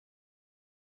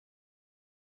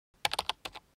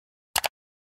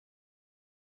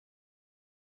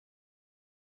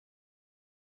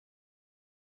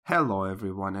Hello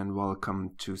everyone and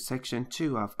welcome to section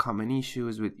 2 of common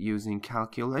issues with using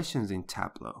calculations in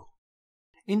Tableau.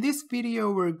 In this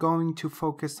video we're going to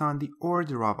focus on the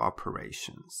order of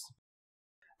operations.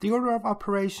 The order of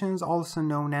operations, also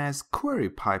known as query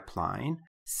pipeline,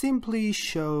 simply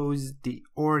shows the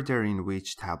order in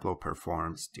which Tableau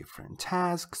performs different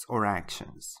tasks or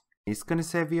actions. It's going to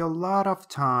save you a lot of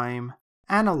time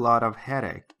and a lot of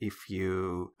headache if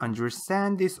you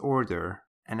understand this order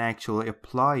and actually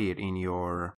apply it in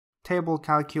your table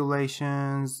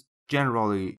calculations,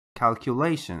 generally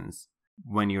calculations,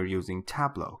 when you're using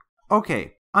Tableau.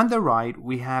 Okay, on the right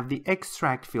we have the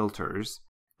extract filters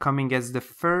coming as the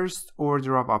first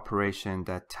order of operation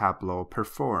that Tableau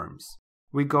performs.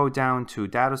 We go down to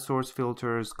data source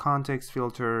filters, context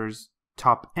filters,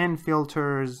 top N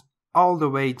filters, all the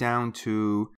way down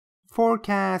to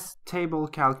forecast, table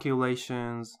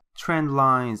calculations, trend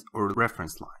lines, or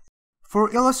reference lines. For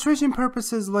illustration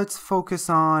purposes, let's focus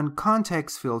on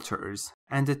context filters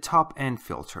and the top N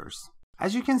filters.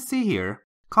 As you can see here,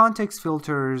 context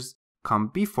filters come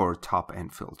before top N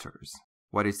filters.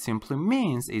 What it simply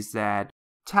means is that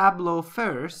Tableau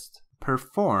first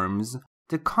performs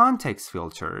the context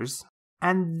filters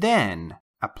and then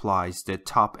applies the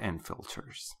top N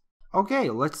filters. Okay,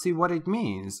 let's see what it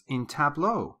means in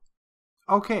Tableau.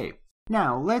 Okay,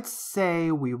 now let's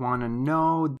say we want to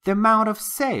know the amount of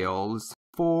sales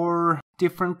for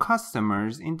different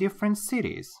customers in different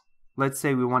cities. Let's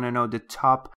say we want to know the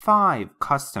top 5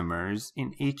 customers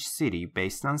in each city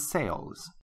based on sales.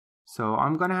 So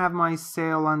I'm going to have my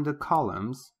sale on the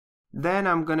columns. Then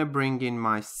I'm going to bring in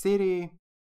my city,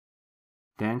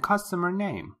 then customer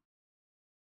name.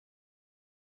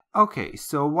 Okay,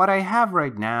 so what I have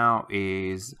right now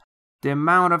is the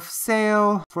amount of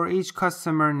sale for each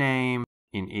customer name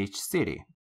in each city.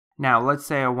 Now let's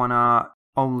say I want to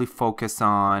only focus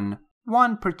on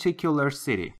one particular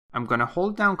city. I'm going to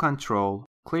hold down Control,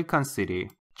 click on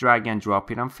city, drag and drop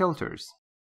it on filters.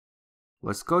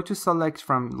 Let's go to select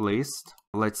from list.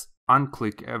 Let's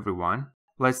unclick everyone.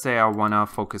 Let's say I want to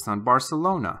focus on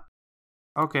Barcelona.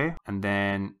 Okay, and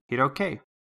then hit OK.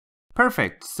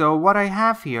 Perfect. So what I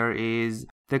have here is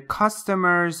the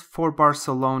customers for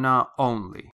Barcelona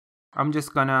only. I'm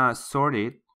just gonna sort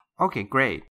it. Okay,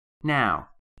 great. Now,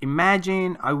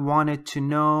 imagine I wanted to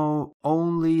know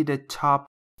only the top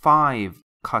 5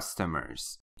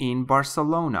 customers in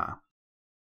Barcelona.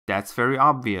 That's very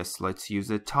obvious. Let's use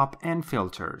the top N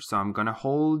filter. So I'm gonna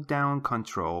hold down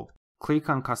Control, click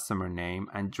on customer name,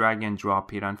 and drag and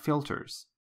drop it on filters.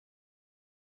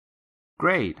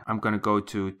 Great. I'm gonna go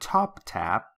to top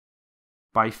tab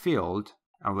by field,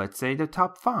 and let's say the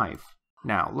top 5.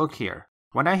 Now look here.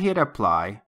 When I hit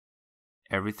apply,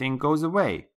 everything goes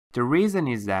away. The reason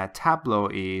is that Tableau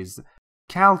is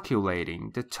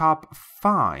calculating the top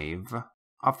 5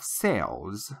 of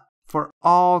sales for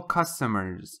all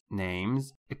customers'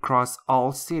 names across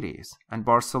all cities. And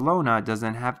Barcelona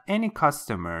doesn't have any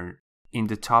customer in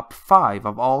the top 5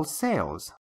 of all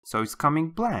sales. So it's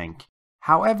coming blank.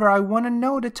 However, I want to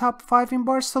know the top 5 in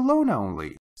Barcelona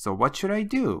only. So what should I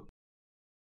do?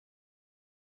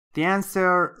 The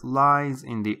answer lies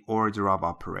in the order of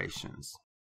operations.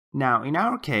 Now, in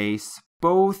our case,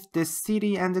 both the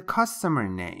city and the customer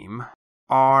name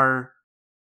are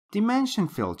dimension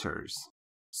filters,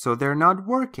 so they're not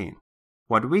working.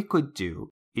 What we could do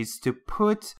is to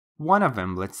put one of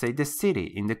them, let's say the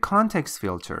city, in the context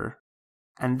filter,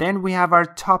 and then we have our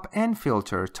top N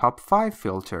filter, top 5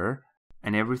 filter,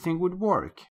 and everything would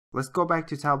work. Let's go back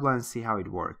to Tableau and see how it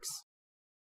works.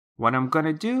 What I'm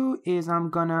gonna do is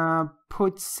I'm gonna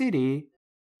put city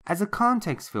as a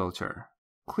context filter.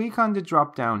 Click on the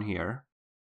drop down here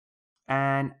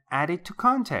and add it to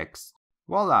context.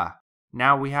 Voila!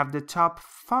 Now we have the top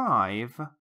 5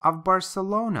 of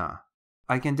Barcelona.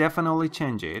 I can definitely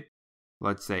change it.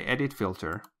 Let's say edit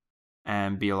filter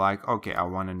and be like, okay, I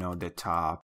want to know the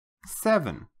top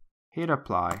 7. Hit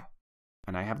apply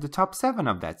and I have the top 7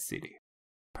 of that city.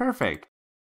 Perfect.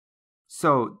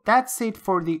 So that's it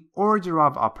for the order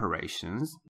of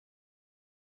operations.